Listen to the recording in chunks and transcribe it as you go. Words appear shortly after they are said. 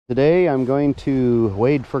Today I'm going to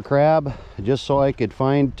wade for crab just so I could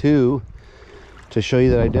find two to show you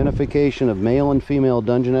the identification of male and female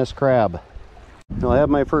Dungeness crab. Now I have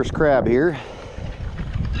my first crab here.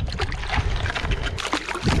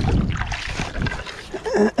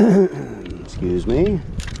 Excuse me.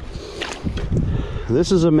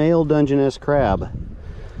 This is a male Dungeness crab.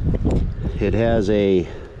 It has a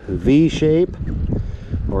V shape,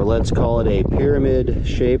 or let's call it a pyramid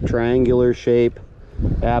shape, triangular shape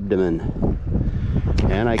abdomen,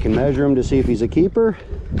 and I can measure him to see if he's a keeper,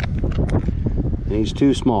 and he's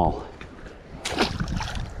too small.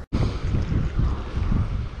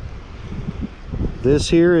 This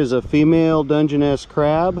here is a female Dungeness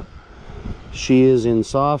crab. She is in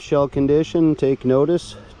soft shell condition. Take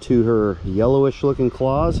notice to her yellowish looking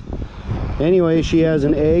claws. Anyway, she has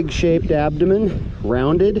an egg-shaped abdomen,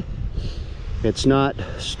 rounded. It's not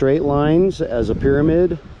straight lines as a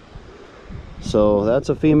pyramid. So that's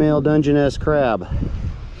a female Dungeness crab.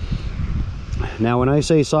 Now when I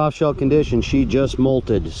say soft shell condition, she just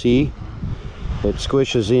molted. See? It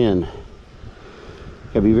squishes in.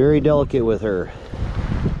 Gotta be very delicate with her.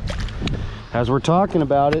 As we're talking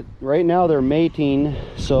about it, right now they're mating.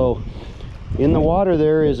 So in the water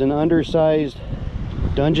there is an undersized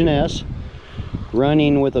Dungeness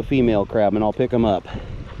running with a female crab, and I'll pick them up.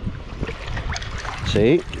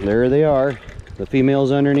 See? There they are. The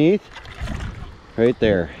female's underneath. Right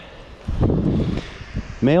there.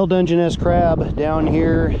 Male Dungeness crab down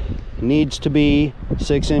here needs to be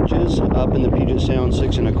 6 inches, up in the Puget Sound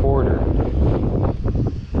 6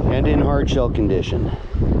 1/4, and in hard shell condition.